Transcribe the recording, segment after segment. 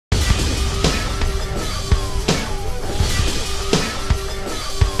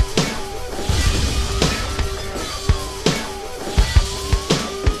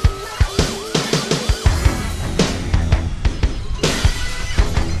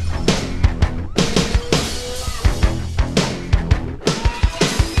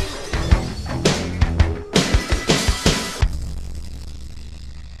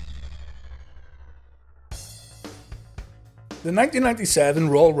The 1997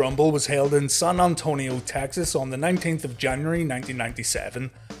 Royal Rumble was held in San Antonio, Texas on the 19th of January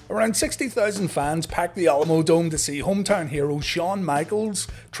 1997. Around 60,000 fans packed the Alamodome to see hometown hero Shawn Michaels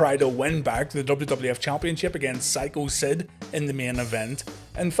try to win back the WWF Championship against Sycho Sid in the main event.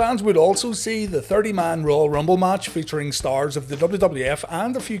 And fans would also see the 30-man Royal Rumble match featuring stars of the WWF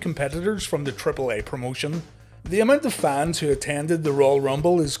and a few competitors from the AAA promotion. The amount of fans who attended the Royal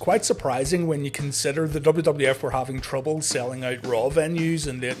Rumble is quite surprising when you consider the WWF were having trouble selling out Raw venues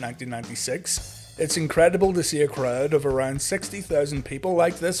in late 1996. It's incredible to see a crowd of around 60,000 people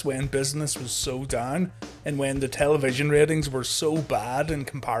like this when business was so down and when the television ratings were so bad in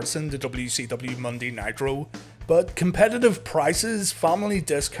comparison to WCW Monday Nitro. But competitive prices, family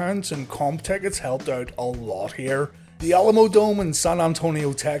discounts and comp tickets helped out a lot here. The Alamodome in San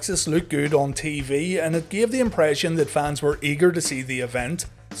Antonio, Texas looked good on TV and it gave the impression that fans were eager to see the event,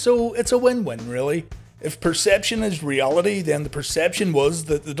 so it's a win-win really. If perception is reality, then the perception was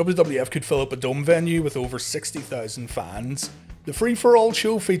that the WWF could fill up a dome venue with over 60,000 fans. The free-for-all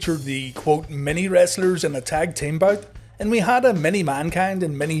show featured the quote mini wrestlers in a tag team bout, and we had a mini Mankind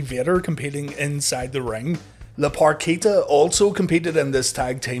and mini Vader competing inside the ring. La Parquita also competed in this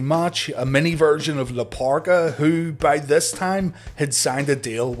tag team match, a mini version of La Parca, who by this time had signed a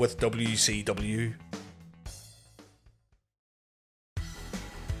deal with WCW.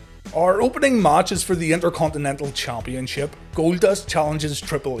 Our opening match is for the Intercontinental Championship. Goldust challenges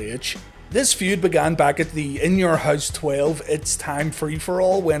Triple H. This feud began back at the In Your House 12 It's Time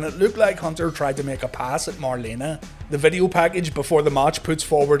free-for-all when it looked like Hunter tried to make a pass at Marlena. The video package before the match puts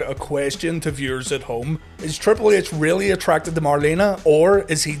forward a question to viewers at home. Is Triple H really attracted to Marlena, or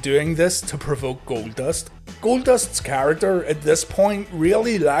is he doing this to provoke Goldust? Goldust's character at this point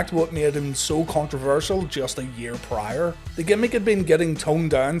really lacked what made him so controversial just a year prior. The gimmick had been getting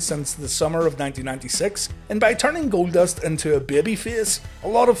toned down since the summer of 1996, and by turning Goldust into a babyface, a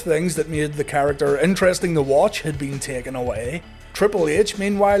lot of things that made the character interesting to watch had been taken away. Triple H,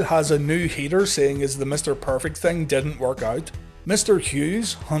 meanwhile, has a new heater saying as the Mr. Perfect thing didn't work out. Mr.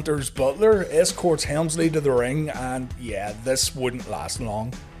 Hughes, Hunter's butler, escorts Helmsley to the ring, and yeah, this wouldn't last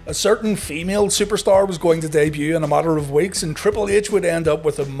long. A certain female superstar was going to debut in a matter of weeks, and Triple H would end up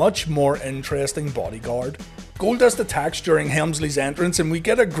with a much more interesting bodyguard. Goldust attacks during Helmsley's entrance, and we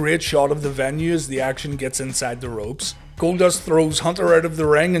get a great shot of the venue as the action gets inside the ropes. Goldust throws Hunter out of the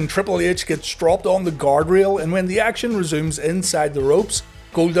ring and Triple H gets dropped on the guardrail, and when the action resumes inside the ropes,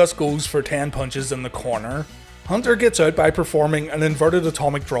 Goldust goes for 10 punches in the corner. Hunter gets out by performing an inverted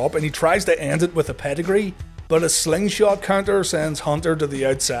atomic drop and he tries to end it with a pedigree, but a slingshot counter sends Hunter to the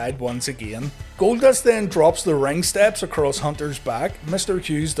outside once again. Goldust then drops the ring steps across Hunter's back, Mr.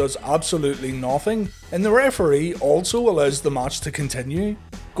 Hughes does absolutely nothing, and the referee also allows the match to continue.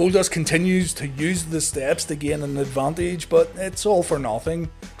 Goldust continues to use the steps to gain an advantage, but it's all for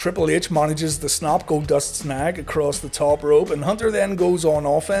nothing. Triple H manages to snap Goldust's neck across the top rope, and Hunter then goes on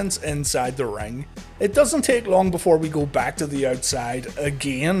offense inside the ring. It doesn't take long before we go back to the outside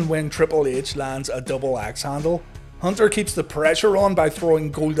again when Triple H lands a double axe handle. Hunter keeps the pressure on by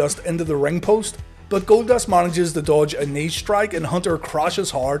throwing Goldust into the ring post, but Goldust manages to dodge a knee strike and Hunter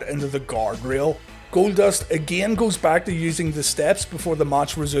crashes hard into the guardrail. Goldust again goes back to using the steps before the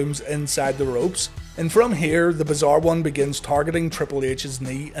match resumes inside the ropes, and from here the Bizarre One begins targeting Triple H's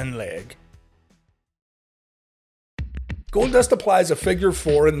knee and leg. Goldust applies a figure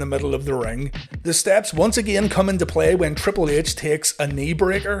 4 in the middle of the ring. The steps once again come into play when Triple H takes a knee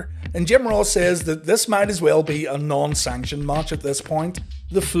breaker, and Jim Ross says that this might as well be a non-sanctioned match at this point.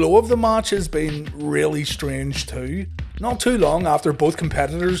 The flow of the match has been really strange too. Not too long after both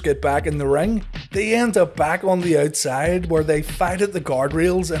competitors get back in the ring, they end up back on the outside where they fight at the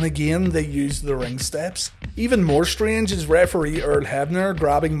guardrails and again they use the ring steps. Even more strange is referee Earl Hebner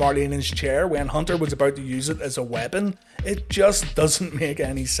grabbing Marlena's chair when Hunter was about to use it as a weapon. It just doesn't make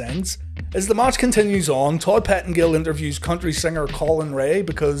any sense. As the match continues on, Todd Pettengill interviews country singer Colin Ray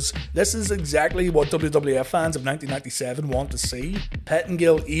because this is exactly what WWF fans of 1997 want to see.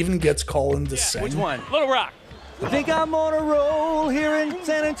 Pettengill even gets Colin to sing. Which one? Little Rock. You think I'm on a roll here in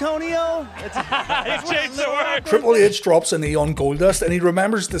San Antonio? Changed the word. Triple H drops a knee on Goldust and he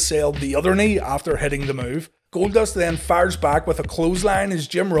remembers to sell the other knee after hitting the move. Goldust then fires back with a clothesline as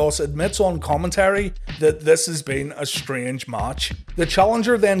Jim Ross admits on commentary that this has been a strange match. The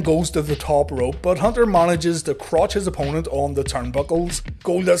challenger then goes to the top rope, but Hunter manages to crotch his opponent on the turnbuckles.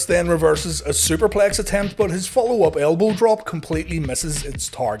 Goldust then reverses a superplex attempt, but his follow-up elbow drop completely misses its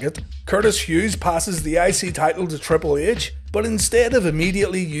target. Curtis Hughes passes the IC title to Triple H, but instead of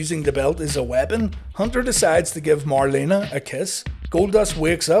immediately using the belt as a weapon, Hunter decides to give Marlena a kiss. Goldust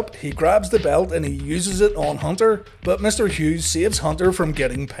wakes up, he grabs the belt and he uses it on Hunter, but Mr. Hughes saves Hunter from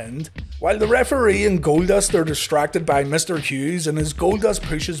getting pinned. While the referee and Goldust are distracted by Mr. Hughes, and as Goldust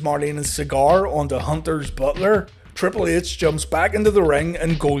pushes Marlena's cigar onto Hunter's butler, Triple H jumps back into the ring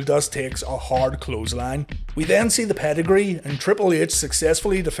and Goldust takes a hard clothesline. We then see the pedigree and Triple H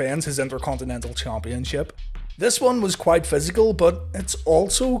successfully defends his Intercontinental Championship. This one was quite physical, but it's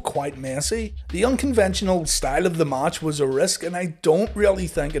also quite messy. The unconventional style of the match was a risk and I don't really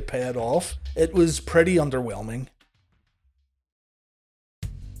think it paid off. It was pretty underwhelming.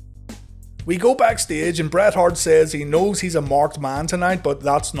 We go backstage and Bret Hart says he knows he's a marked man tonight, but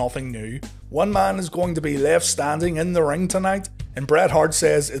that's nothing new. One man is going to be left standing in the ring tonight, and Bret Hart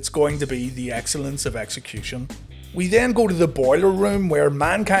says it's going to be the excellence of execution. We then go to the boiler room where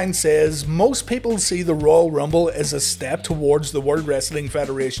Mankind says most people see the Royal Rumble as a step towards the World Wrestling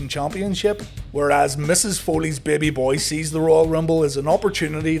Federation Championship, whereas Mrs. Foley's baby boy sees the Royal Rumble as an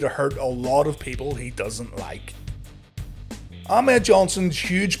opportunity to hurt a lot of people he doesn't like. Ahmed Johnson's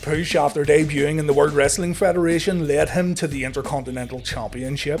huge push after debuting in the World Wrestling Federation led him to the Intercontinental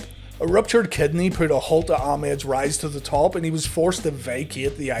Championship. A ruptured kidney put a halt to Ahmed's rise to the top and he was forced to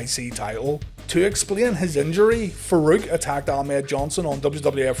vacate the IC title. To explain his injury, Farouk attacked Ahmed Johnson on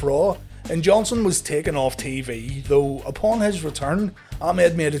WWF Raw and Johnson was taken off TV, though upon his return,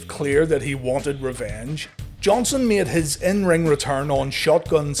 Ahmed made it clear that he wanted revenge. Johnson made his in-ring return on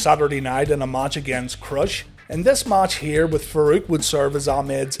Shotgun Saturday Night in a match against Crush, and this match here with Farouk would serve as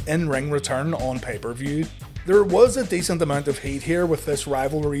Ahmed's in-ring return on pay-per-view. There was a decent amount of heat here with this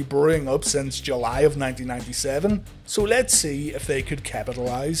rivalry brewing up since July of 1997, so let's see if they could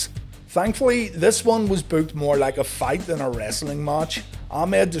capitalise. Thankfully, this one was booked more like a fight than a wrestling match.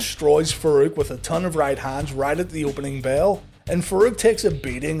 Ahmed destroys Farouk with a ton of right hands right at the opening bell, and Farouk takes a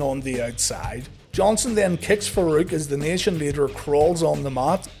beating on the outside. Johnson then kicks Farouk as the nation leader crawls on the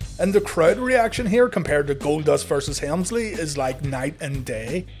mat, and the crowd reaction here compared to Goldust vs Helmsley is like night and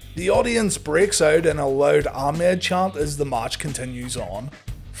day. The audience breaks out in a loud Ahmed chant as the match continues on.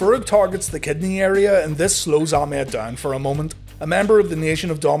 Farouk targets the kidney area and this slows Ahmed down for a moment. A member of the Nation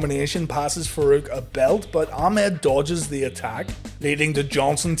of Domination passes Farouk a belt, but Ahmed dodges the attack, leading to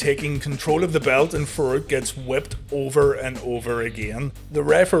Johnson taking control of the belt and Farouk gets whipped over and over again. The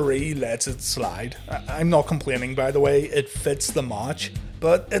referee lets it slide. I'm not complaining, by the way, it fits the match.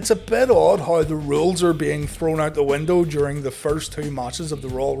 But it's a bit odd how the rules are being thrown out the window during the first two matches of the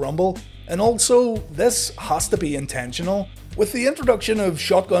Royal Rumble. And also, this has to be intentional. With the introduction of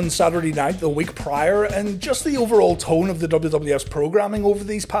Shotgun Saturday Night the week prior and just the overall tone of the WWF's programming over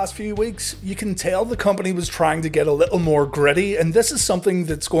these past few weeks, you can tell the company was trying to get a little more gritty, and this is something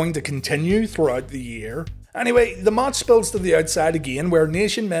that's going to continue throughout the year. Anyway, the match spills to the outside again where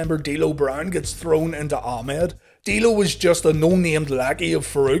Nation member D'Lo Brown gets thrown into Ahmed. D'Lo was just a no-named lackey of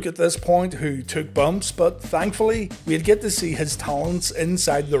Farouk at this point who took bumps, but thankfully we'd get to see his talents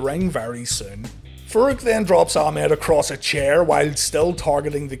inside the ring very soon. Farouk then drops Ahmed across a chair while still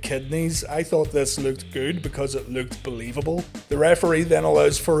targeting the kidneys. I thought this looked good because it looked believable. The referee then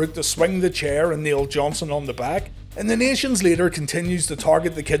allows Farouk to swing the chair and nail Johnson on the back, and the nation's leader continues to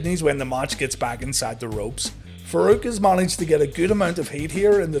target the kidneys when the match gets back inside the ropes. Farouk has managed to get a good amount of heat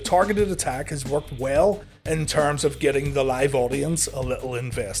here and the targeted attack has worked well in terms of getting the live audience a little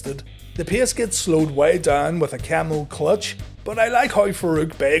invested. The pace gets slowed way down with a camel clutch, but I like how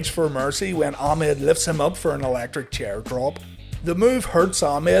Farouk begs for mercy when Ahmed lifts him up for an electric chair drop. The move hurts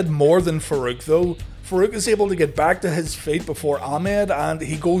Ahmed more than Farouk though. Farouk is able to get back to his feet before Ahmed and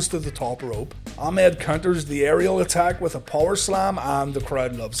he goes to the top rope. Ahmed counters the aerial attack with a power slam and the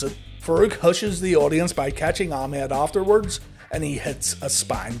crowd loves it. Farouk hushes the audience by catching Ahmed afterwards and he hits a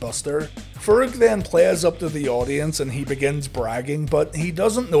spine buster. Farouk then plays up to the audience and he begins bragging, but he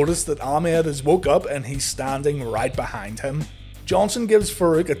doesn't notice that Ahmed has woke up and he's standing right behind him. Johnson gives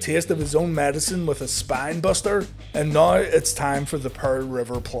Farouk a taste of his own medicine with a spine buster, and now it's time for the Pearl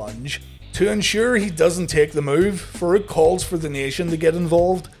River plunge. To ensure he doesn't take the move, Farouk calls for the nation to get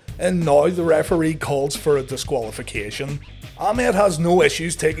involved, and now the referee calls for a disqualification. Ahmed has no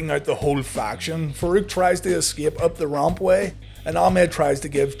issues taking out the whole faction. Farouk tries to escape up the rampway, and Ahmed tries to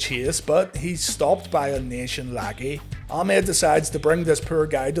give chase, but he's stopped by a nation lackey. Ahmed decides to bring this poor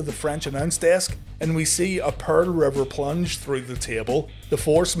guy to the French announce desk, and we see a Pearl River plunge through the table. The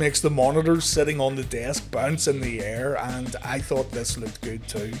force makes the monitors sitting on the desk bounce in the air, and I thought this looked good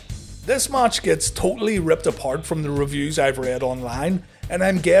too. This match gets totally ripped apart from the reviews I've read online, and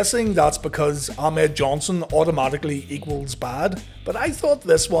I'm guessing that's because Ahmed Johnson automatically equals bad, but I thought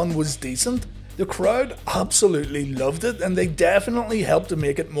this one was decent. The crowd absolutely loved it and they definitely helped to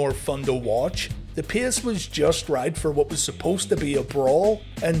make it more fun to watch. The pace was just right for what was supposed to be a brawl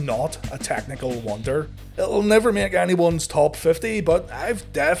and not a technical wonder. It'll never make anyone's top 50, but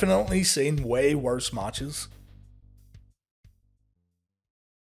I've definitely seen way worse matches.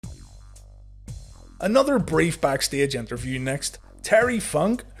 Another brief backstage interview next. Terry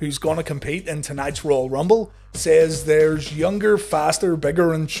Funk, who's going to compete in tonight's Royal Rumble, says there's younger, faster,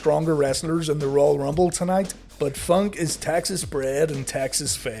 bigger and stronger wrestlers in the Royal Rumble tonight, but Funk is Texas bred and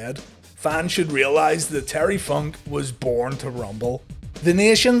Texas fed. Fans should realise that Terry Funk was born to rumble. The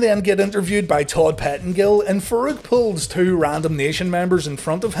Nation then get interviewed by Todd Pettengill, and Farouk pulls two random Nation members in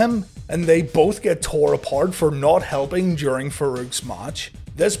front of him, and they both get tore apart for not helping during Farouk's match.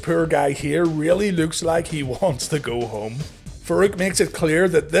 This poor guy here really looks like he wants to go home. Farouk makes it clear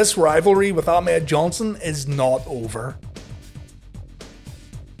that this rivalry with Ahmed Johnson is not over.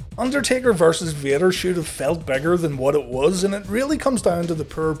 Undertaker vs Vader should have felt bigger than what it was, and it really comes down to the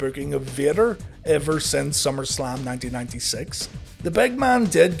poor booking of Vader ever since SummerSlam 1996. The big man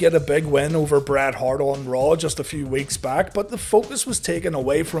did get a big win over Bret Hart on Raw just a few weeks back, but the focus was taken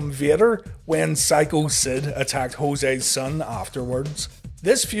away from Vader when Sycho Sid attacked Jose's son afterwards.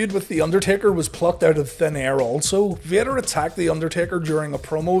 This feud with The Undertaker was plucked out of thin air also. Vader attacked The Undertaker during a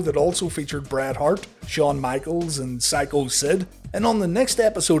promo that also featured Bret Hart, Shawn Michaels and Sycho Sid, and on the next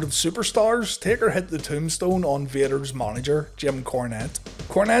episode of Superstars, Taker hit the tombstone on Vader's manager, Jim Cornette.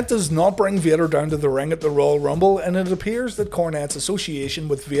 Cornette does not bring Vader down to the ring at the Royal Rumble, and it appears that Cornette's association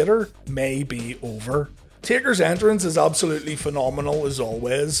with Vader may be over. Taker's entrance is absolutely phenomenal as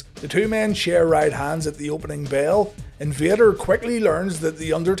always. The two men share right hands at the opening bell, and Vader quickly learns that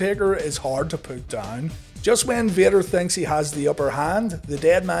The Undertaker is hard to put down. Just when Vader thinks he has the upper hand, the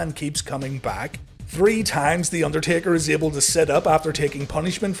dead man keeps coming back. 3 times The Undertaker is able to sit up after taking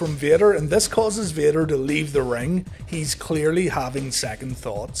punishment from Vader, and this causes Vader to leave the ring. He's clearly having second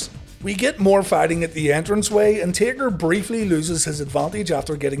thoughts. We get more fighting at the entranceway, and Taker briefly loses his advantage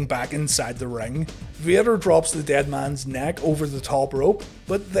after getting back inside the ring. Vader drops the dead man's neck over the top rope,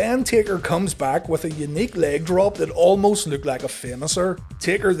 but then Taker comes back with a unique leg drop that almost looked like a famouser.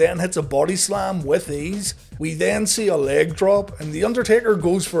 Taker then hits a body slam with ease. We then see a leg drop, and The Undertaker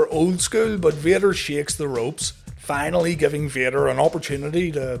goes for old school, but Vader shakes the ropes, finally giving Vader an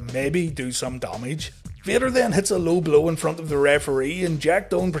opportunity to maybe do some damage. Vader then hits a low blow in front of the referee, and Jack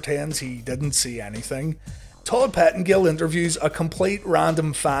Doan pretends he didn't see anything. Todd Pettengill interviews a complete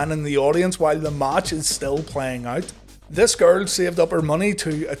random fan in the audience while the match is still playing out. This girl saved up her money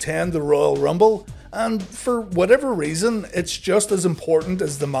to attend the Royal Rumble, and for whatever reason, it's just as important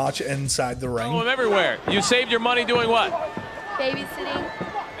as the match inside the ring. Follow him everywhere. You saved your money doing what? Babysitting.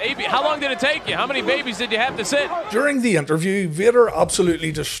 Baby, how long did it take you? How many babies did you have to sit? During the interview, Vader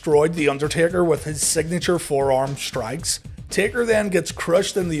absolutely destroyed The Undertaker with his signature forearm strikes. Taker then gets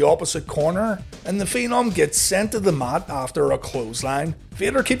crushed in the opposite corner, and the Phenom gets sent to the mat after a clothesline.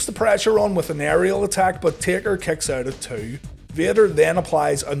 Vader keeps the pressure on with an aerial attack, but Taker kicks out at 2. Vader then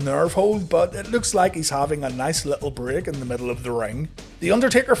applies a nerve hold, but it looks like he's having a nice little break in the middle of the ring. The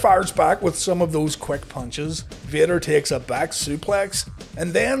Undertaker fires back with some of those quick punches. Vader takes a back suplex,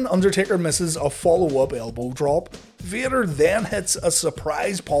 and then Undertaker misses a follow-up elbow drop. Vader then hits a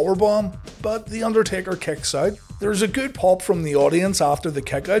surprise powerbomb, but The Undertaker kicks out. There's a good pop from the audience after the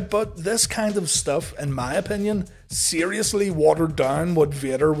kickout, but this kind of stuff, in my opinion, seriously watered down what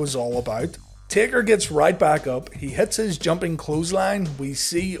Vader was all about. Taker gets right back up, he hits his jumping clothesline, we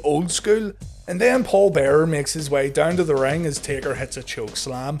see old school, and then Paul Bearer makes his way down to the ring as Taker hits a choke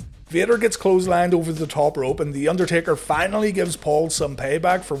slam. Vader gets clotheslined over the top rope, and The Undertaker finally gives Paul some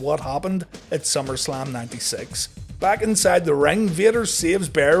payback for what happened at SummerSlam 96. Back inside the ring, Vader saves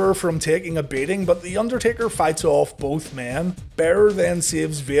Bearer from taking a beating, but The Undertaker fights off both men. Bearer then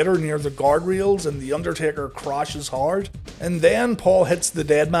saves Vader near the guardrails, and The Undertaker crashes hard. And then Paul hits the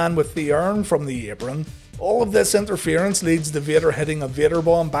dead man with the urn from the apron. All of this interference leads to Vader hitting a Vader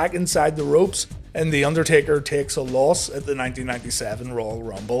bomb back inside the ropes, and The Undertaker takes a loss at the 1997 Royal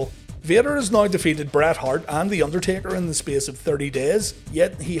Rumble. Vader has now defeated Bret Hart and The Undertaker in the space of 30 days,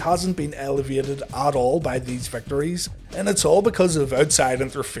 yet he hasn't been elevated at all by these victories, and it's all because of outside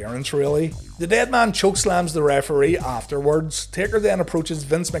interference really. The dead man chokeslams the referee afterwards. Taker then approaches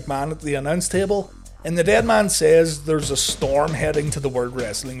Vince McMahon at the announce table, and the dead man says there's a storm heading to the World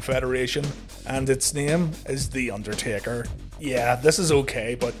Wrestling Federation, and its name is The Undertaker. Yeah, this is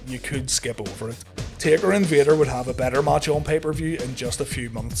okay, but you could skip over it. Taker and Vader would have a better match on pay-per-view in just a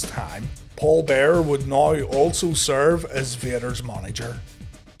few months' time. Paul Bearer would now also serve as Vader's manager.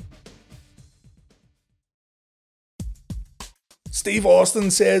 Steve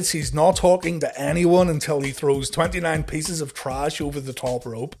Austin says he's not talking to anyone until he throws 29 pieces of trash over the top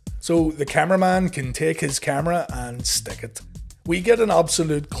rope. so the cameraman can take his camera and stick it. We get an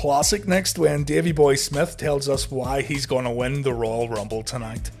absolute classic next when Davey Boy Smith tells us why he's going to win the Royal Rumble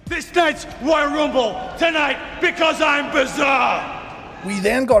tonight. This night's Royal Rumble tonight because I'm bizarre! We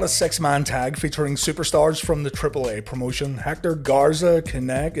then got a 6-man tag featuring superstars from the AAA promotion, Hector Garza,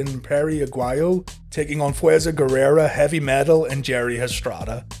 Kinect, and Perry Aguayo, taking on Fuerza Guerrera, Heavy Metal, and Jerry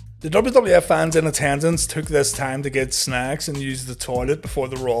Estrada. The WWF fans in attendance took this time to get snacks and use the toilet before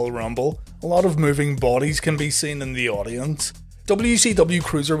the Royal Rumble. A lot of moving bodies can be seen in the audience. WCW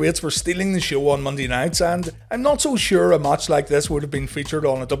Cruiserweights were stealing the show on Monday nights, and I'm not so sure a match like this would have been featured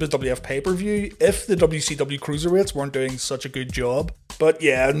on a WWF pay-per-view if the WCW Cruiserweights weren't doing such a good job. But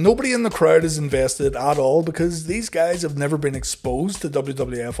yeah, nobody in the crowd is invested at all because these guys have never been exposed to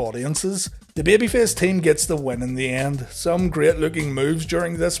WWF audiences. The babyface team gets the win in the end. Some great looking moves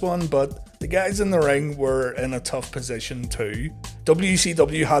during this one, but the guys in the ring were in a tough position too.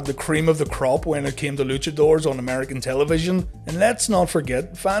 WCW had the cream of the crop when it came to luchadors on American television, and let's not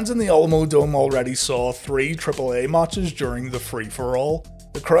forget, fans in the Alamodome already saw 3 AAA matches during the free-for-all.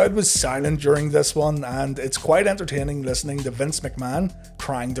 The crowd was silent during this one, and it's quite entertaining listening to Vince McMahon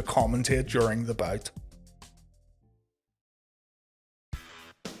trying to commentate during the bout.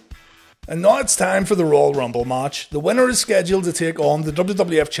 And now it's time for the Royal Rumble match. The winner is scheduled to take on the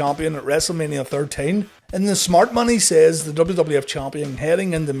WWF Champion at WrestleMania 13, and the smart money says the WWF Champion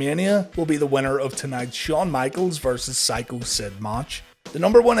heading into Mania will be the winner of tonight's Shawn Michaels vs Sycho Sid match. The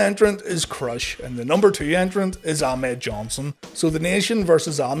number 1 entrant is Crush, and the number 2 entrant is Ahmed Johnson, so the Nation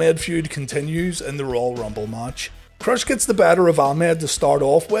vs Ahmed feud continues in the Royal Rumble match. Crush gets the better of Ahmed to start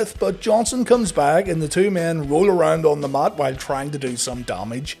off with, but Johnson comes back and the two men roll around on the mat while trying to do some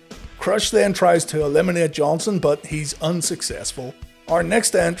damage. Crush then tries to eliminate Johnson, but he's unsuccessful. Our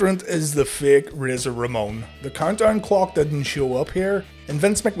next entrant is the fake Razor Ramon. The countdown clock didn't show up here, and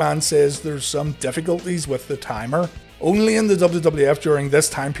Vince McMahon says there's some difficulties with the timer. Only in the WWF during this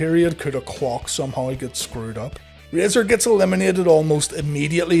time period could a clock somehow get screwed up. Razor gets eliminated almost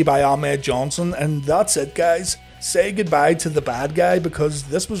immediately by Ahmed Johnson, and that's it guys. Say goodbye to the bad guy because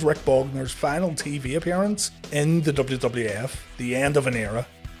this was Rick Bogner's final TV appearance in the WWF, the end of an era.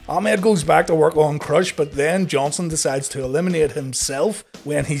 Ahmed goes back to work on Crush, but then Johnson decides to eliminate himself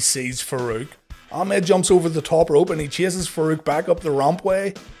when he sees Farouk. Ahmed jumps over the top rope and he chases Farouk back up the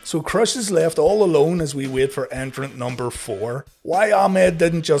rampway, so Crush is left all alone as we wait for entrant number 4. Why Ahmed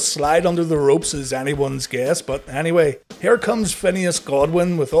didn't just slide under the ropes is anyone's guess, but anyway, here comes Phineas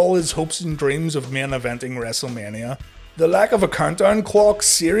Godwin with all his hopes and dreams of main eventing WrestleMania. The lack of a countdown clock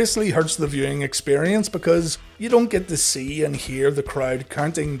seriously hurts the viewing experience because you don't get to see and hear the crowd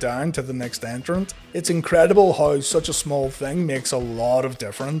counting down to the next entrant. It's incredible how such a small thing makes a lot of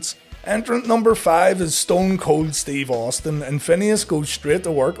difference. Entrant number 5 is Stone Cold Steve Austin, and Phineas goes straight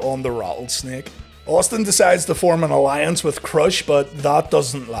to work on the Rattlesnake. Austin decides to form an alliance with Crush, but that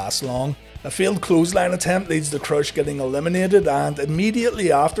doesn't last long. A failed clothesline attempt leads to Crush getting eliminated, and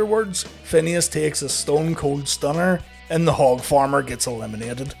immediately afterwards, Phineas takes a Stone Cold Stunner, and the Hog Farmer gets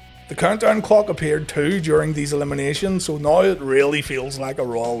eliminated. The countdown clock appeared too during these eliminations, so now it really feels like a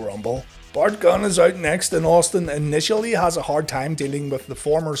Royal Rumble. Bart Gunn is out next, and Austin initially has a hard time dealing with the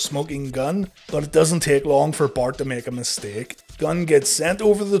former Smoking Gun, but it doesn't take long for Bart to make a mistake. Gunn gets sent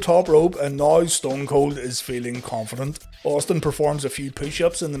over the top rope, and now Stone Cold is feeling confident. Austin performs a few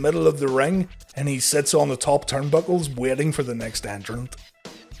push-ups in the middle of the ring, and he sits on the top turnbuckles waiting for the next entrant.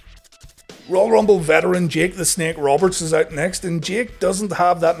 Royal Rumble veteran Jake the Snake Roberts is out next, and Jake doesn't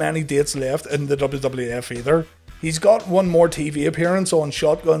have that many dates left in the WWF either. He's got one more TV appearance on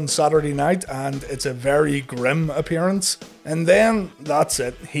Shotgun Saturday night, and it's a very grim appearance. And then, that's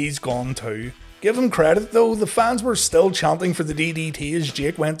it, he's gone too. Give him credit though, the fans were still chanting for the DDT as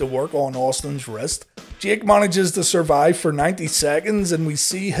Jake went to work on Austin's wrist. Jake manages to survive for 90 seconds, and we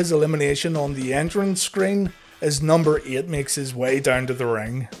see his elimination on the entrance screen as number 8 makes his way down to the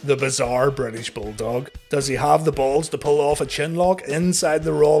ring, the bizarre British Bulldog. Does he have the balls to pull off a chinlock inside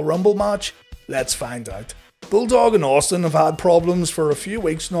the Royal Rumble match? Let's find out. Bulldog and Austin have had problems for a few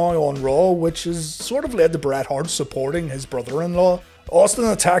weeks now on Raw, which has sort of led to Bret Hart supporting his brother-in-law. Austin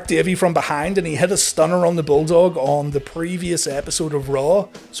attacked Davey from behind and he hit a stunner on the Bulldog on the previous episode of Raw,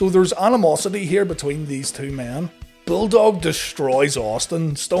 so there's animosity here between these two men. Bulldog destroys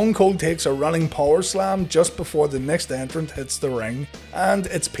Austin, Stone Cold takes a running power slam just before the next entrant hits the ring, and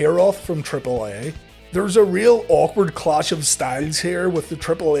it's Pierroth from AAA. There's a real awkward clash of styles here with the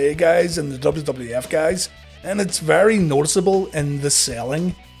AAA guys and the WWF guys, and it's very noticeable in the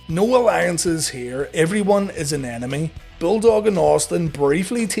selling. No alliances here, everyone is an enemy. Bulldog and Austin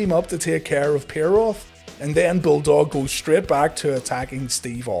briefly team up to take care of Pierroth. and then Bulldog goes straight back to attacking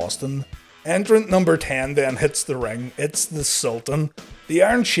Steve Austin. Entrant number 10 then hits the ring. It's the Sultan. The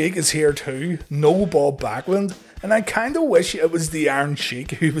Iron Sheik is here too, no Bob Backlund, and I kinda wish it was the Iron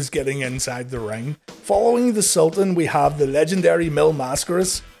Sheik who was getting inside the ring. Following the Sultan, we have the legendary Mil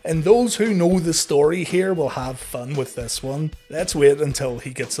Mascaras, and those who know the story here will have fun with this one. Let's wait until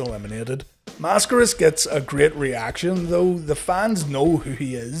he gets eliminated. Mascaras gets a great reaction, though the fans know who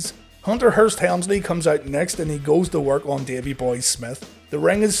he is. Hunter Hearst Helmsley comes out next and he goes to work on Davey Boy Smith. The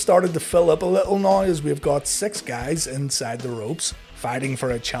ring has started to fill up a little now as we've got 6 guys inside the ropes, fighting for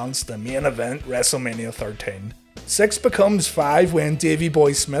a chance to main event WrestleMania 13. 6 becomes 5 when Davey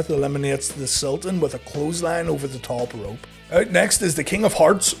Boy Smith eliminates the Sultan with a clothesline over the top rope. Out next is the King of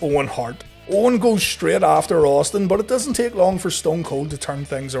Hearts, Owen Hart. Owen goes straight after Austin, but it doesn't take long for Stone Cold to turn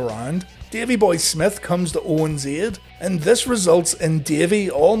things around. Davey Boy Smith comes to Owen's aid, and this results in Davey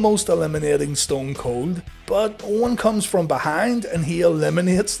almost eliminating Stone Cold, but Owen comes from behind and he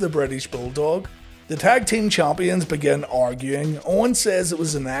eliminates the British Bulldog. The tag team champions begin arguing. Owen says it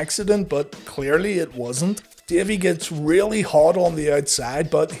was an accident, but clearly it wasn't. Davey gets really hot on the outside,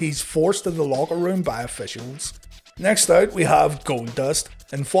 but he's forced to the locker room by officials. Next out we have Goldust,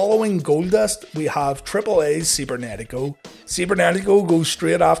 and following Goldust we have AAA's Cibernetico. Cibernetico goes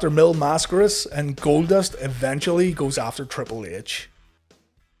straight after Mil Mascaras, and Goldust eventually goes after Triple H.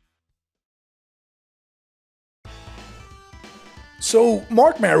 So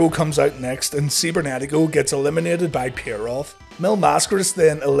Mark Mero comes out next and Cibernetico gets eliminated by Pierroth. Mil Mascaras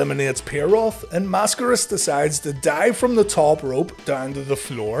then eliminates Pierroth, and Mascaras decides to dive from the top rope down to the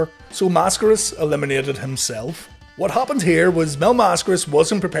floor, so Mascaras eliminated himself. What happened here was Mil Mascaras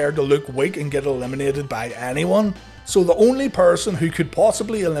wasn't prepared to look weak and get eliminated by anyone, so the only person who could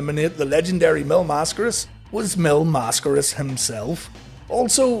possibly eliminate the legendary Mil Mascaras was Mil Mascaras himself.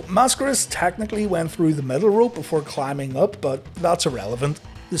 Also, Mascaras technically went through the middle rope before climbing up, but that's irrelevant.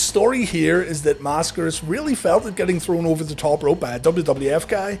 The story here is that Mascaras really felt that getting thrown over the top rope by a WWF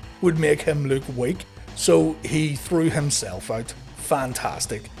guy would make him look weak, so he threw himself out.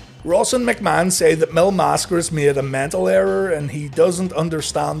 Fantastic. Ross and McMahon say that Mil Mascaras made a mental error and he doesn't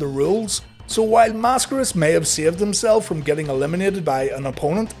understand the rules, so while Mascaras may have saved himself from getting eliminated by an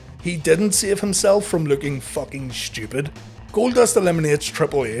opponent, he didn't save himself from looking fucking stupid. Goldust eliminates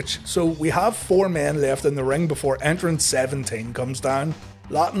Triple H, so we have 4 men left in the ring before entrant 17 comes down.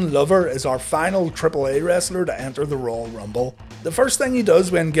 Latin Lover is our final AAA wrestler to enter the Royal Rumble. The first thing he does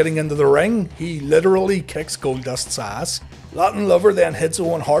when getting into the ring, he literally kicks Goldust's ass. Latin Lover then hits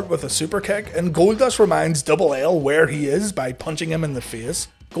Owen Hart with a super kick, and Goldust reminds Double L where he is by punching him in the face.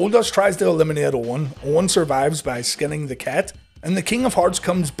 Goldust tries to eliminate Owen. Owen survives by skinning the cat, and the King of Hearts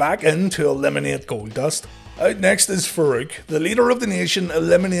comes back in to eliminate Goldust. Out next is Farouk. The leader of the nation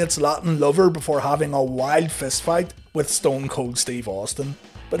eliminates Latin Lover before having a wild fistfight with Stone Cold Steve Austin.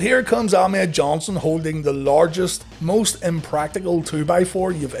 But here comes Ahmed Johnson holding the largest, most impractical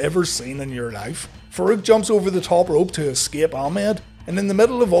 2x4 you've ever seen in your life. Farouk jumps over the top rope to escape Ahmed, and in the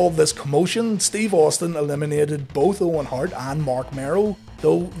middle of all this commotion, Steve Austin eliminated both Owen Hart and Mark Mero,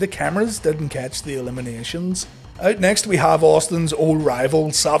 though the cameras didn't catch the eliminations. Out next we have Austin's old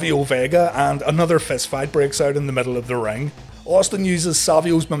rival Savio Vega, and another fistfight breaks out in the middle of the ring. Austin uses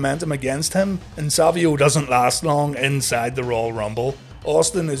Savio's momentum against him, and Savio doesn't last long inside the Royal Rumble.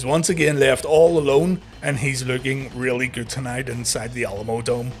 Austin is once again left all alone, and he's looking really good tonight inside the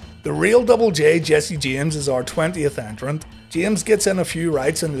Alamodome. The real Double J, Jesse James, is our 20th entrant. James gets in a few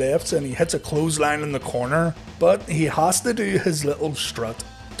rights and lefts and he hits a clothesline in the corner, but he has to do his little strut.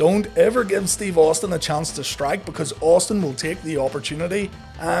 Don't ever give Steve Austin a chance to strike, because Austin will take the opportunity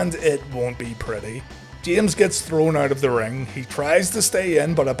and it won't be pretty. James gets thrown out of the ring. He tries to stay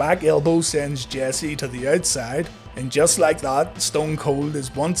in, but a back elbow sends Jesse to the outside, and just like that, Stone Cold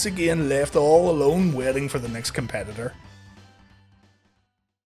is once again left all alone waiting for the next competitor.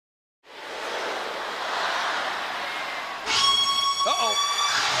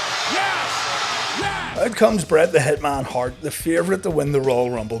 Out comes Bret the Hitman Hart, the favourite to win the Royal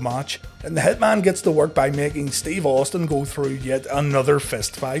Rumble match, and the Hitman gets to work by making Steve Austin go through yet another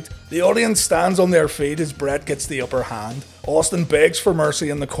fist fight. The audience stands on their feet as Bret gets the upper hand. Austin begs for mercy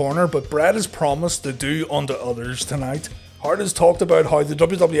in the corner, but Bret has promised to do unto others tonight. Hart has talked about how the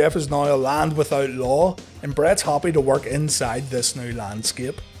WWF is now a land without law, and Bret's happy to work inside this new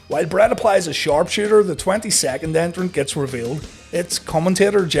landscape. While Bret applies a sharpshooter, the 22nd entrant gets revealed. It's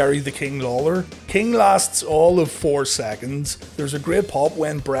commentator Jerry the King Lawler. King lasts all of 4 seconds. There's a great pop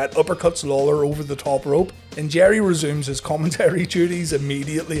when Bret uppercuts Lawler over the top rope, and Jerry resumes his commentary duties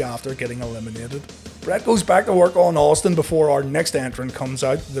immediately after getting eliminated. Bret goes back to work on Austin before our next entrant comes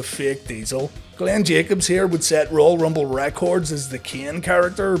out, the fake Diesel. Glenn Jacobs here would set Royal Rumble records as the Kane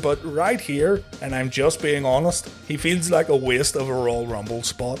character, but right here, and I'm just being honest, he feels like a waste of a Royal Rumble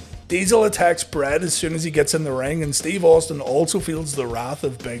spot. Diesel attacks Bret as soon as he gets in the ring, and Steve Austin also feels the wrath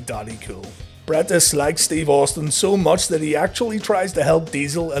of Big Daddy Cool. Bret dislikes Steve Austin so much that he actually tries to help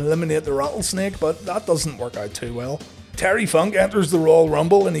Diesel eliminate the Rattlesnake, but that doesn't work out too well. Terry Funk enters the Royal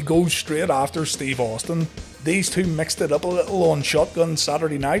Rumble and he goes straight after Steve Austin. These two mixed it up a little on Shotgun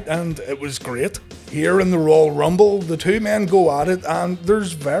Saturday night and it was great. Here in the Royal Rumble, the two men go at it and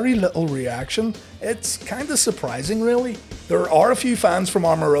there's very little reaction. It's kinda surprising really. There are a few fans from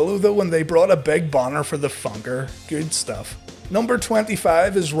Amarillo though and they brought a big banner for the Funker. Good stuff. Number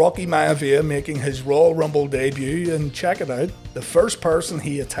 25 is Rocky Maivia making his Royal Rumble debut and check it out, the first person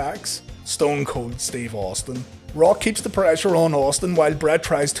he attacks, Stone Cold Steve Austin. Rock keeps the pressure on Austin while Bret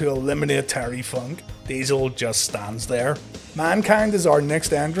tries to eliminate Terry Funk. Diesel just stands there. Mankind is our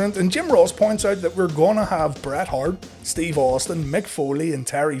next entrant and Jim Ross points out that we're gonna have Bret Hart, Steve Austin, Mick Foley and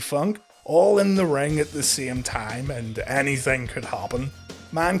Terry Funk all in the ring at the same time and anything could happen.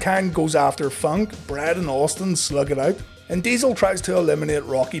 Mankind goes after Funk, Bret and Austin slug it out and Diesel tries to eliminate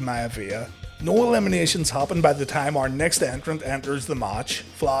Rocky Maivia. No eliminations happen by the time our next entrant enters the match,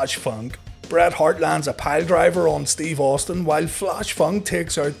 Flash Funk. Bret Hart lands a piledriver on Steve Austin while Flash Funk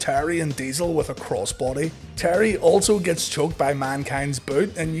takes out Terry and Diesel with a crossbody. Terry also gets choked by Mankind's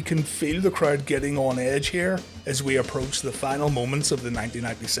boot and you can feel the crowd getting on edge here as we approach the final moments of the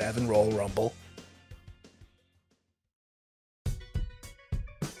 1997 Royal Rumble.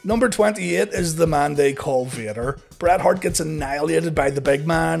 Number 28 is the man they call Vader. Bret Hart gets annihilated by the big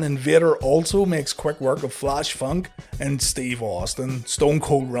man and Vader also makes quick work of Flash Funk and Steve Austin. Stone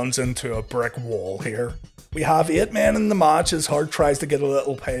Cold runs into a brick wall here. We have 8 men in the match as Hart tries to get a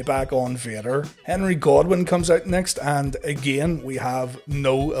little payback on Vader. Henry Godwinn comes out next and again we have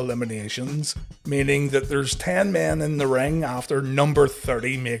no eliminations, meaning that there's 10 men in the ring after number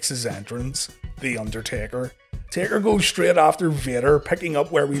 30 makes his entrance, The Undertaker. Taker goes straight after Vader, picking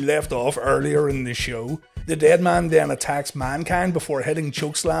up where we left off earlier in the show. The dead man then attacks Mankind before hitting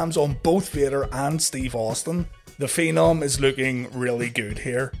chokeslams on both Vader and Steve Austin. The Phenom is looking really good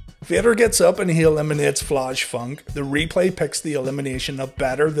here. Vader gets up and he eliminates Flash Funk. The replay picks the elimination up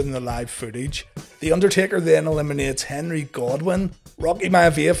better than the live footage. The Undertaker then eliminates Henry Godwinn. Rocky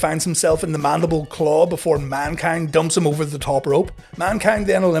Maivia finds himself in the mandible claw before Mankind dumps him over the top rope. Mankind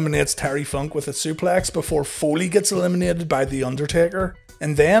then eliminates Terry Funk with a suplex before Foley gets eliminated by The Undertaker.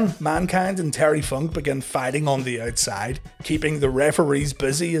 And then Mankind and Terry Funk begin fighting on the outside, keeping the referees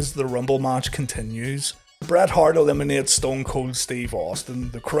busy as the Rumble match continues. Bret Hart eliminates Stone Cold Steve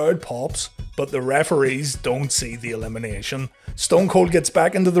Austin. The crowd pops, but the referees don't see the elimination. Stone Cold gets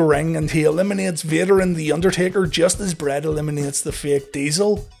back into the ring and he eliminates Vader and The Undertaker just as Bret eliminates the fake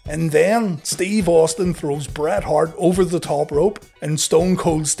Diesel. And then Steve Austin throws Bret Hart over the top rope and Stone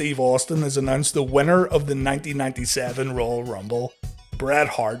Cold Steve Austin is announced the winner of the 1997 Royal Rumble. Bret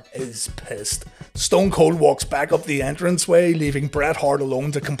Hart is pissed. Stone Cold walks back up the entranceway, leaving Bret Hart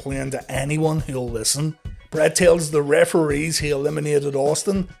alone to complain to anyone who'll listen. Bret tells the referees he eliminated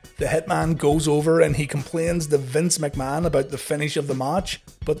Austin. The Hitman goes over and he complains to Vince McMahon about the finish of the match,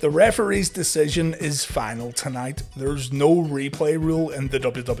 but the referee's decision is final tonight. There's no replay rule in the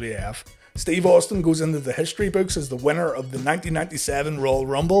WWF. Steve Austin goes into the history books as the winner of the 1997 Royal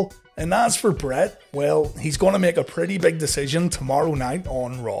Rumble, and as for Bret, well, he's going to make a pretty big decision tomorrow night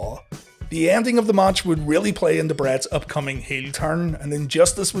on Raw. The ending of the match would really play into Bret's upcoming heel turn, and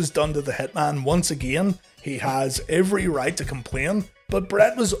injustice was done to the Hitman once again. He has every right to complain, but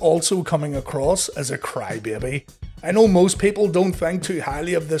Bret was also coming across as a crybaby. I know most people don't think too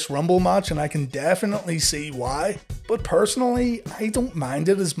highly of this Rumble match and I can definitely see why, but personally, I don't mind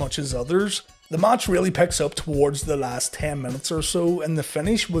it as much as others. The match really picks up towards the last 10 minutes or so and the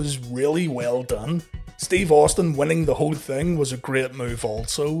finish was really well done. Steve Austin winning the whole thing was a great move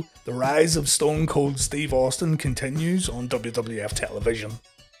also. The rise of Stone Cold Steve Austin continues on WWF television.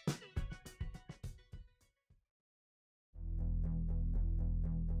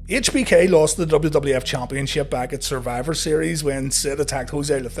 HBK lost the WWF Championship back at Survivor Series when Sid attacked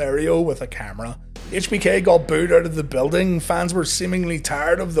Jose Lothario with a camera. HBK got booed out of the building, fans were seemingly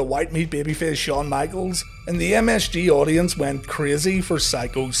tired of the white meat babyface Shawn Michaels, and the MSG audience went crazy for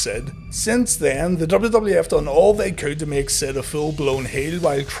Sycho Sid. Since then, the WWF done all they could to make Sid a full-blown heel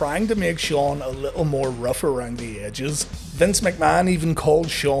while trying to make Shawn a little more rough around the edges. Vince McMahon even called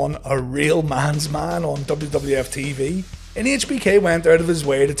Shawn a real man's man on WWF TV. And HBK went out of his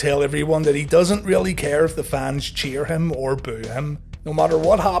way to tell everyone that he doesn't really care if the fans cheer him or boo him. No matter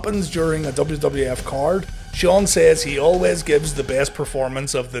what happens during a WWF card, Shawn says he always gives the best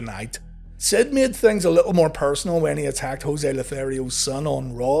performance of the night. Sid made things a little more personal when he attacked Jose Lothario's son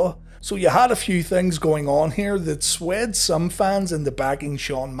on Raw, so you had a few things going on here that swayed some fans into backing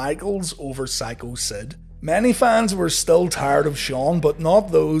Shawn Michaels over Sycho Sid. Many fans were still tired of Shawn, but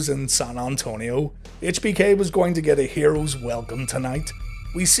not those in San Antonio. HBK was going to get a hero's welcome tonight.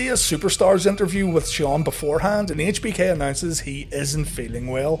 We see a Superstars interview with Shawn beforehand, and HBK announces he isn't feeling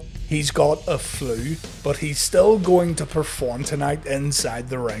well. He's got a flu, but he's still going to perform tonight inside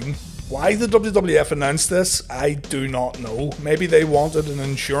the ring. Why the WWF announced this, I do not know. Maybe they wanted an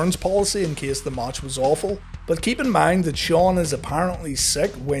insurance policy in case the match was awful. But keep in mind that Shawn is apparently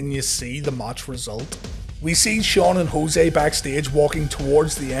sick when you see the match result. We see Shawn and Jose backstage walking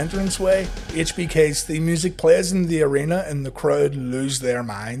towards the entranceway. HBK's theme music plays in the arena and the crowd lose their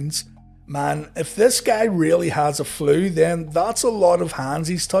minds. Man, if this guy really has a flu, then that's a lot of hands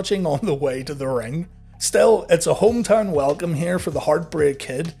he's touching on the way to the ring. Still, it's a hometown welcome here for the Heartbreak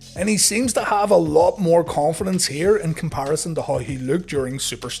Kid, and he seems to have a lot more confidence here in comparison to how he looked during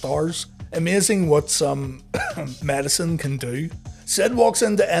Superstars. Amazing what some medicine can do. Sid walks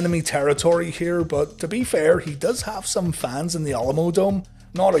into enemy territory here, but to be fair, he does have some fans in the Alamodome.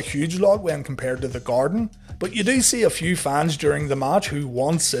 Not a huge lot when compared to the Garden, but you do see a few fans during the match who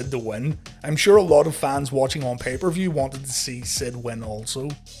want Sid to win. I'm sure a lot of fans watching on pay-per-view wanted to see Sid win also.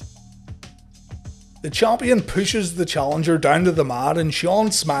 The champion pushes the challenger down to the mat and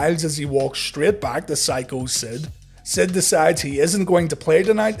Shawn smiles as he walks straight back to Sycho Sid. Sid decides he isn't going to play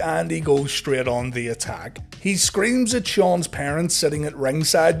tonight and he goes straight on the attack. He screams at Shawn's parents sitting at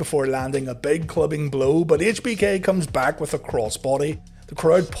ringside before landing a big clubbing blow, but HBK comes back with a crossbody. The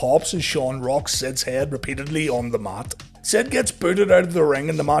crowd pops as Shawn rocks Sid's head repeatedly on the mat. Sid gets booted out of the ring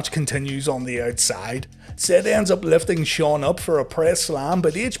and the match continues on the outside. Sid ends up lifting Shawn up for a press slam,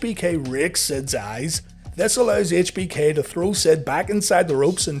 but HBK rakes Sid's eyes. This allows HBK to throw Sid back inside the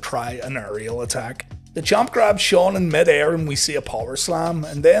ropes and try an aerial attack. The champ grabs Shawn in mid-air and we see a power slam,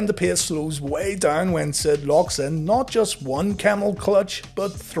 and then the pace slows way down when Sid locks in not just one camel clutch,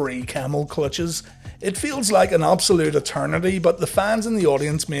 but 3 camel clutches. It feels like an absolute eternity, but the fans in the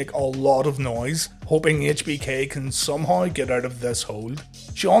audience make a lot of noise, hoping HBK can somehow get out of this hold.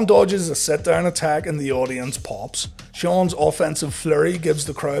 Shawn dodges a sit-down attack and the audience pops. Shawn's offensive flurry gives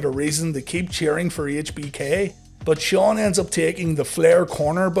the crowd a reason to keep cheering for HBK, but Shawn ends up taking the Flair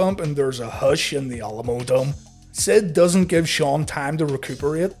corner bump and there's a hush in the Alamodome. Sid doesn't give Shawn time to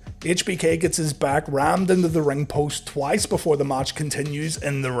recuperate. HBK gets his back rammed into the ring post twice before the match continues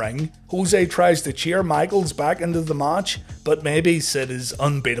in the ring. Jose tries to cheer Michaels back into the match, but maybe Sid is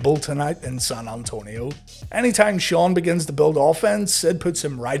unbeatable tonight in San Antonio. Anytime Shawn begins to build offense, Sid puts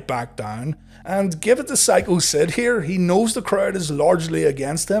him right back down. And give it to Sycho Sid here, he knows the crowd is largely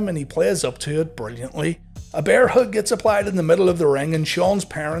against him and he plays up to it brilliantly. A bear hug gets applied in the middle of the ring and Shawn's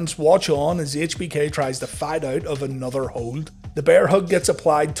parents watch on as HBK tries to fight out of another hold. The bear hug gets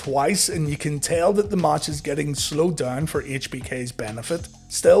applied twice and you can tell that the match is getting slowed down for HBK's benefit.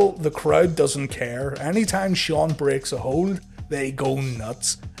 Still, the crowd doesn't care. Anytime Shawn breaks a hold, they go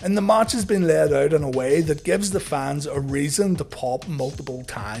nuts. And the match has been laid out in a way that gives the fans a reason to pop multiple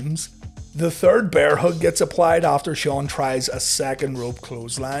times. The third bear hug gets applied after Shawn tries a second rope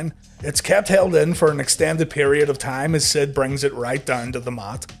clothesline. It's kept held in for an extended period of time as Sid brings it right down to the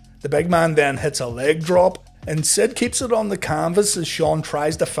mat. The big man then hits a leg drop, and Sid keeps it on the canvas as Shawn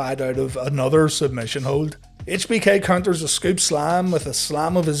tries to fight out of another submission hold. HBK counters a scoop slam with a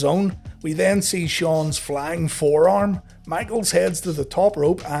slam of his own. We then see Shawn's flying forearm. Michaels heads to the top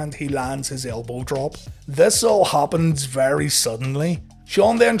rope and he lands his elbow drop. This all happens very suddenly.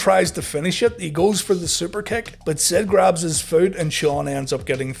 Shawn then tries to finish it, he goes for the super kick, but Sid grabs his foot and Shawn ends up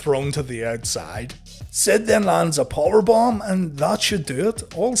getting thrown to the outside. Sid then lands a powerbomb and that should do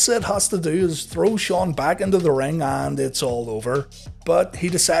it. All Sid has to do is throw Shawn back into the ring and it's all over. But he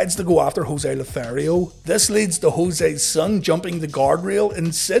decides to go after Jose Lothario. This leads to Jose's son jumping the guardrail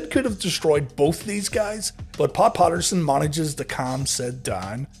and Sid could have destroyed both these guys, but Pat Patterson manages to calm Sid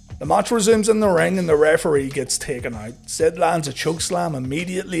down. The match resumes in the ring and the referee gets taken out. Sid lands a chokeslam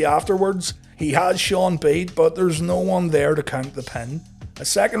immediately afterwards. He has Shawn beat, but there's no one there to count the pin. A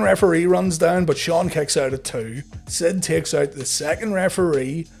second referee runs down, but Shawn kicks out at 2. Sid takes out the second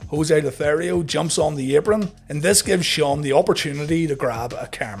referee. Jose Lothario jumps on the apron, and this gives Shawn the opportunity to grab a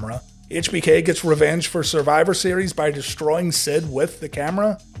camera. HBK gets revenge for Survivor Series by destroying Sid with the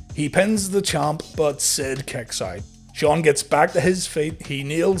camera. He pins the champ, but Sid kicks out. Shawn gets back to his feet, he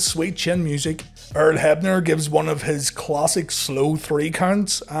nails Sweet Chin Music, Earl Hebner gives one of his classic slow 3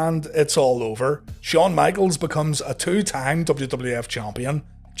 counts, and it's all over. Shawn Michaels becomes a 2-time WWF champion.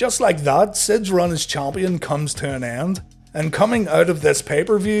 Just like that, Sid's run as champion comes to an end. And coming out of this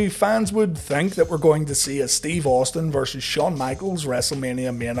pay-per-view, fans would think that we're going to see a Steve Austin vs Shawn Michaels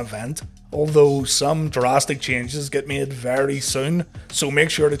WrestleMania main event, although some drastic changes get made very soon, so make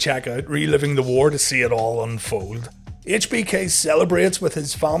sure to check out Reliving the War to see it all unfold. HBK celebrates with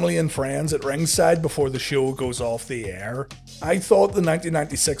his family and friends at ringside before the show goes off the air. I thought the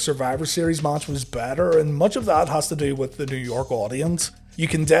 1996 Survivor Series match was better, and much of that has to do with the New York audience. You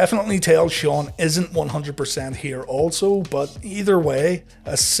can definitely tell Shawn isn't 100% here also, but either way,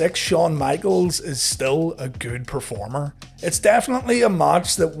 a 6 Shawn Michaels is still a good performer. It's definitely a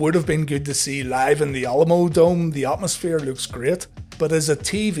match that would have been good to see live in the Alamodome. The atmosphere looks great, but as a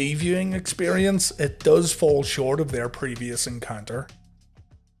TV viewing experience, it does fall short of their previous encounter.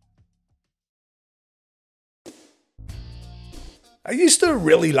 I used to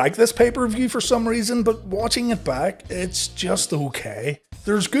really like this pay-per-view for some reason, but watching it back, it's just okay.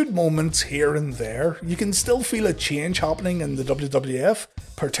 There's good moments here and there. You can still feel a change happening in the WWF,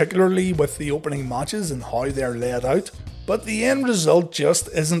 particularly with the opening matches and how they're laid out, but the end result just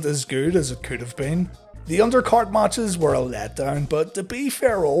isn't as good as it could have been. The undercard matches were a letdown, but to be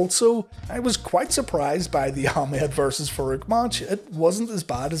fair also, I was quite surprised by the Ahmed vs Farouk match. It wasn't as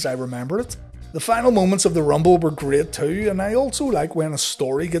bad as I remember it. The final moments of the Rumble were great too, and I also like when a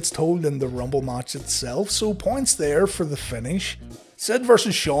story gets told in the Rumble match itself, so points there for the finish. Sid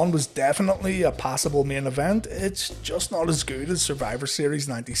vs Shawn was definitely a passable main event, it's just not as good as Survivor Series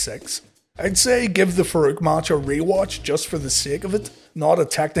 96. I'd say give the Farouk match a rewatch just for the sake of it. Not a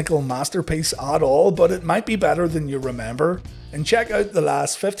technical masterpiece at all, but it might be better than you remember. And check out the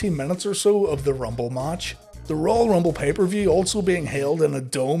last 15 minutes or so of the Rumble match. The Royal Rumble pay-per-view also being held in a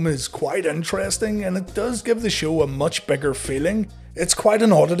dome is quite interesting, and it does give the show a much bigger feeling. It's quite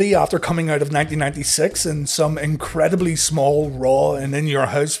an oddity after coming out of 1996 and some incredibly small Raw and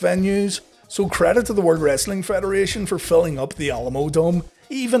in-your-house venues, so credit to the World Wrestling Federation for filling up the Alamodome,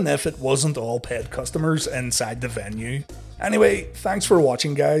 even if it wasn't all paid customers inside the venue. Anyway, thanks for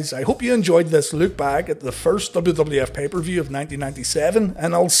watching guys, I hope you enjoyed this look back at the first WWF pay-per-view of 1997,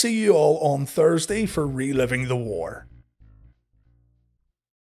 and I'll see you all on Thursday for Reliving the War.